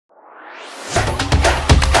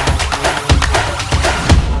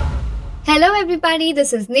Hello everybody,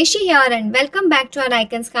 this is Nishi here and welcome back to our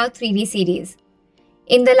IconScout 3D series.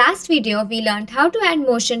 In the last video, we learned how to add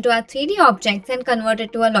motion to our 3D objects and convert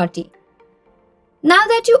it to a lottie. Now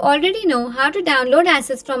that you already know how to download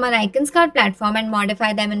assets from our IconScout platform and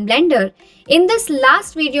modify them in Blender, in this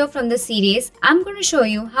last video from the series, I'm going to show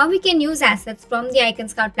you how we can use assets from the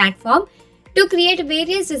IconScout platform to create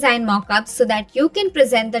various design mockups so that you can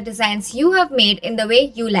present the designs you have made in the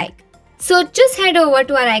way you like. So just head over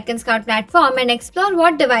to our IconScout platform and explore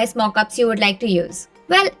what device mockups you would like to use.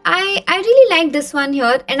 Well, I really like this one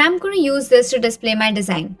here and I'm going to use this to display my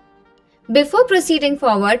design. Before proceeding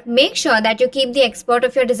forward, make sure that you keep the export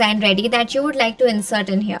of your design ready that you would like to insert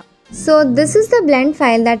in here. So this is the blend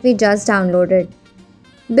file that we just downloaded.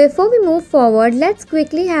 Before we move forward, let's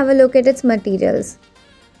quickly have a look at its materials.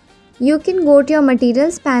 You can go to your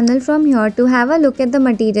materials panel from here to have a look at the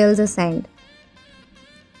materials assigned.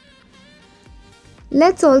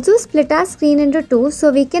 Let's also split our screen into two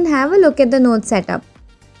so we can have a look at the node setup.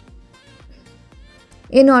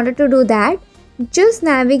 In order to do that, just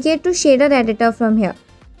navigate to shader editor from here.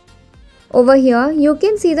 Over here, you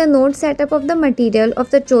can see the node setup of the material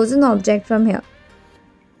of the chosen object from here.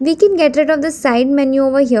 We can get rid of the side menu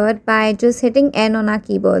over here by just hitting N on our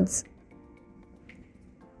keyboards.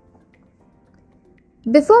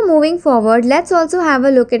 Before moving forward, let's also have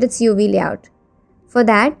a look at its UV layout. For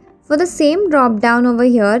that, for the same drop down over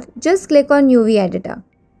here, just click on UV editor.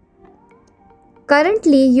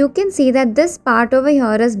 Currently, you can see that this part over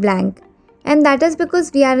here is blank, and that is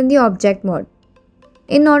because we are in the object mode.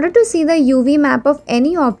 In order to see the UV map of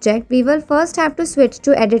any object, we will first have to switch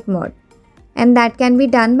to edit mode, and that can be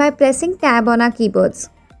done by pressing tab on our keyboards.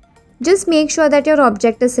 Just make sure that your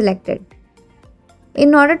object is selected.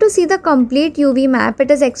 In order to see the complete UV map,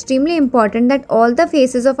 it is extremely important that all the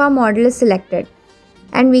faces of our model is selected.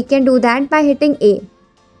 And we can do that by hitting A.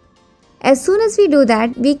 As soon as we do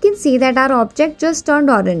that, we can see that our object just turned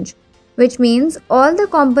orange, which means all the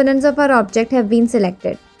components of our object have been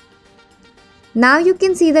selected. Now you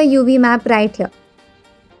can see the UV map right here.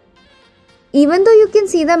 Even though you can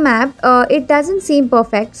see the map, it doesn't seem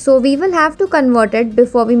perfect, so we will have to convert it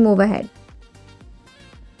before we move ahead.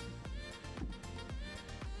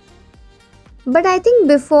 But I think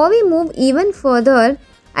before we move even further,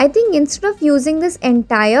 I think instead of using this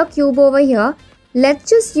entire cube over here, let's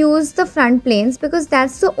just use the front planes because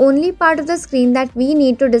that's the only part of the screen that we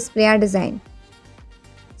need to display our design.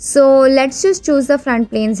 So let's just choose the front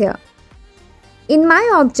planes here. In my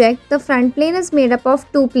object, the front plane is made up of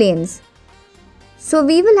two planes. So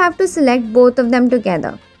we will have to select both of them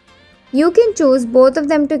together. You can choose both of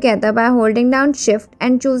them together by holding down Shift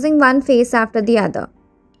and choosing one face after the other.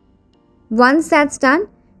 Once that's done,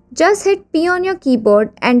 just hit P on your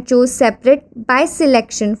keyboard and choose Separate by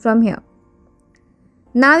Selection from here.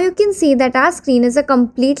 Now you can see that our screen is a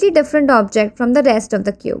completely different object from the rest of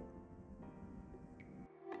the cube.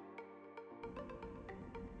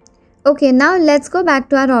 Okay, now let's go back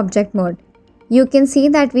to our object mode. You can see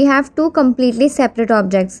that we have two completely separate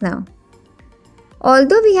objects now.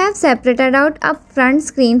 Although we have separated out our front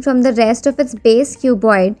screen from the rest of its base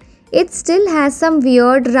cuboid, it still has some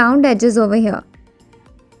weird round edges over here.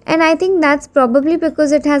 And I think that's probably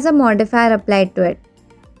because it has a modifier applied to it.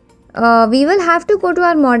 We will have to go to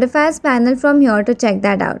our modifiers panel from here to check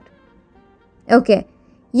that out. Okay,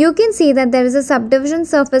 you can see that there is a subdivision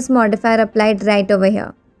surface modifier applied right over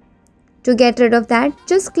here. To get rid of that,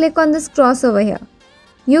 just click on this cross over here.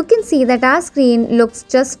 You can see that our screen looks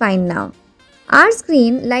just fine now. Our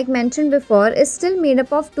screen, like mentioned before, is still made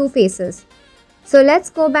up of two faces. So let's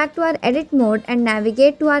go back to our edit mode and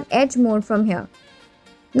navigate to our edge mode from here.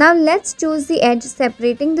 Now let's choose the edge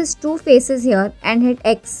separating these two faces here and hit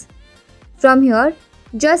X. From here,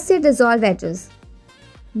 just say dissolve edges.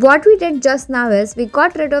 What we did just now is we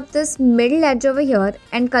got rid of this middle edge over here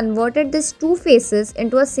and converted these two faces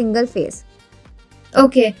into a single face.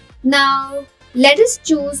 Okay, now let us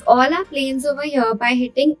choose all our planes over here by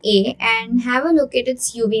hitting A and have a look at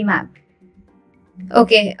its UV map.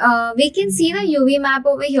 Okay, we can see the UV map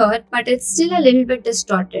over here, but it's still a little bit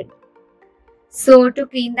distorted. So to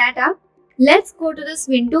clean that up, let's go to this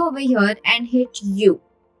window over here and hit U.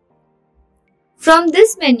 From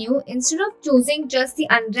this menu, instead of choosing just the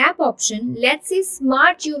unwrap option, let's say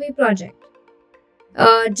Smart UV Project.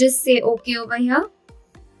 Just say OK over here.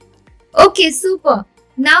 Okay, super.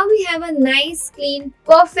 Now we have a nice, clean,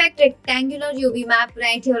 perfect rectangular UV map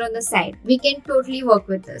right here on the side. We can totally work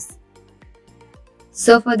with this.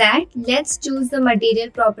 So for that, let's choose the material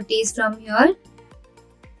properties from here.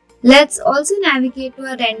 Let's also navigate to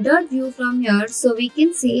a rendered view from here so we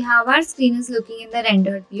can see how our screen is looking in the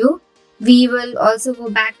rendered view. We will also go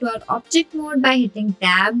back to our object mode by hitting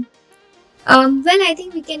tab. Well, I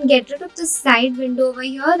think we can get rid of the side window over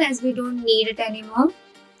here as we don't need it anymore.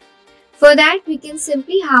 For that, we can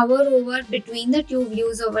simply hover over between the two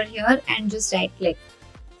views over here and just right click.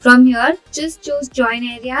 From here, just choose join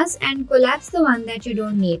areas and collapse the one that you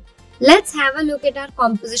don't need. Let's have a look at our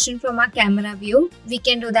composition from our camera view. We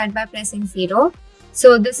can do that by pressing 0.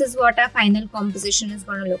 So this is what our final composition is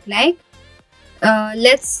going to look like.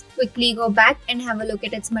 Let's quickly go back and have a look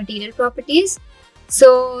at its material properties.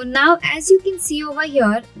 So now as you can see over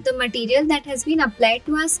here, the material that has been applied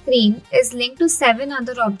to our screen is linked to 7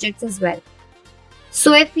 other objects as well.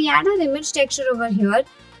 So if we add our image texture over here,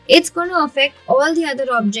 it's going to affect all the other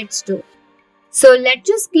objects too. So let's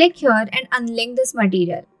just click here and unlink this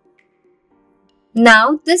material.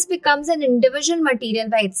 Now this becomes an individual material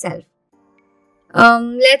by itself.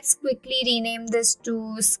 Let's quickly rename this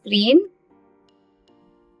to screen.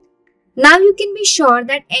 Now you can be sure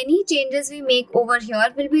that any changes we make over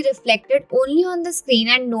here will be reflected only on the screen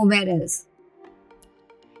and nowhere else.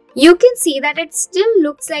 You can see that it still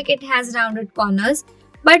looks like it has rounded corners,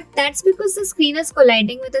 but that's because the screen is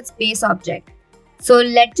colliding with its base object. So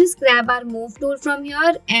let's just grab our move tool from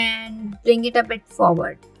here and bring it a bit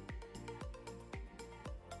forward.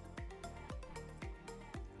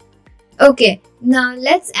 Okay, now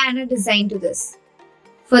let's add a design to this.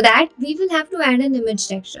 For that, we will have to add an image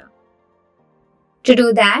texture. To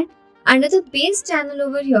do that, under the base channel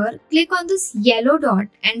over here, click on this yellow dot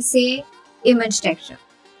and say image texture.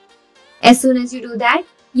 As soon as you do that,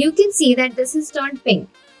 you can see that this is turned pink,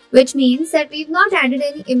 which means that we've not added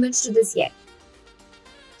any image to this yet.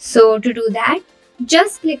 So to do that,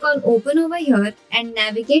 just click on open over here and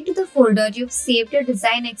navigate to the folder you've saved your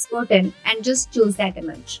design export in and just choose that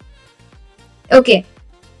image. Okay,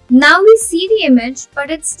 now we see the image,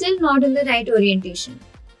 but it's still not in the right orientation.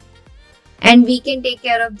 And we can take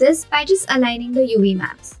care of this by just aligning the UV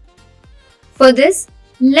maps. For this,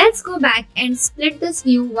 let's go back and split this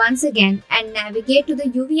view once again and navigate to the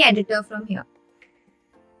UV editor from here.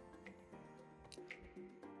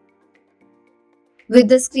 With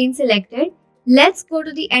the screen selected, let's go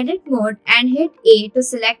to the edit mode and hit A to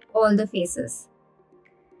select all the faces.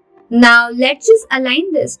 Now let's just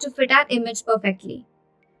align this to fit our image perfectly.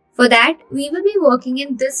 For that, we will be working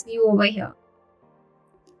in this view over here.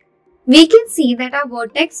 We can see that our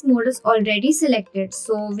vertex mode is already selected,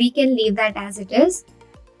 so we can leave that as it is.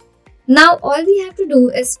 Now all we have to do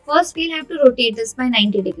is first we'll have to rotate this by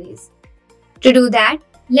 90 degrees. To do that,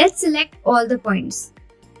 let's select all the points.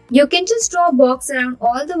 You can just draw a box around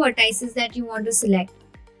all the vertices that you want to select.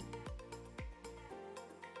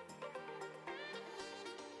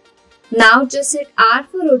 Now just hit R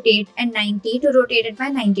for rotate and 90 to rotate it by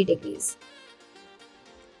 90 degrees.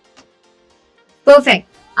 Perfect.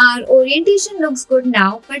 Our orientation looks good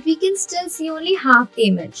now, but we can still see only half the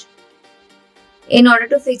image. In order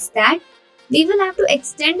to fix that, we will have to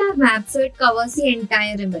extend our map so it covers the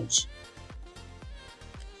entire image.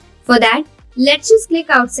 For that, let's just click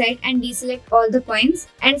outside and deselect all the points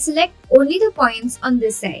and select only the points on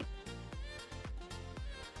this side.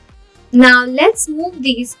 Now let's move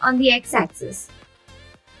these on the x-axis.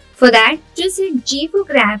 For that, just hit G for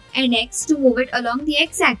grab and X to move it along the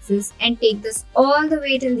x-axis and take this all the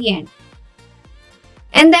way till the end.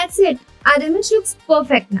 And that's it. Our image looks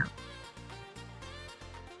perfect now.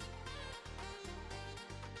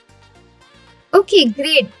 Okay,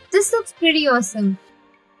 great. This looks pretty awesome.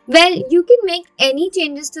 Well, you can make any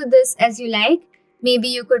changes to this as you like. Maybe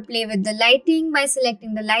you could play with the lighting by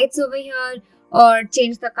selecting the lights over here, or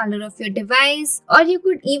change the color of your device, or you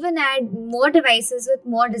could even add more devices with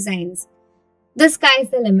more designs. The sky's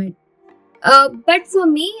the limit. But for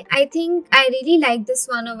me, I think I really like this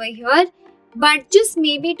one over here. But just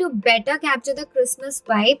maybe to better capture the Christmas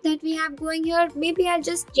vibe that we have going here, maybe I'll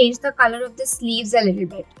just change the color of the sleeves a little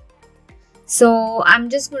bit. So I'm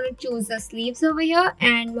just going to choose the sleeves over here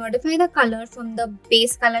and modify the color from the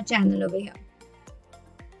base color channel over here.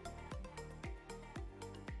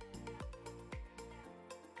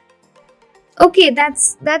 Okay,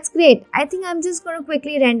 that's great. I think I'm just going to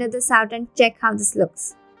quickly render this out and check how this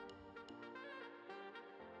looks.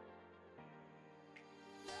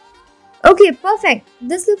 Okay, perfect.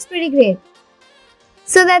 This looks pretty great.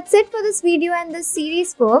 So that's it for this video and this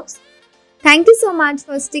series, folks. Thank you so much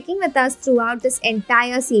for sticking with us throughout this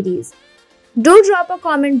entire series. Do drop a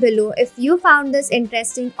comment below if you found this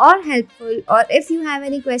interesting or helpful, or if you have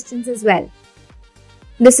any questions as well.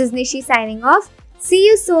 This is Nishi signing off. See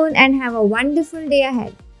you soon and have a wonderful day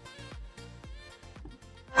ahead.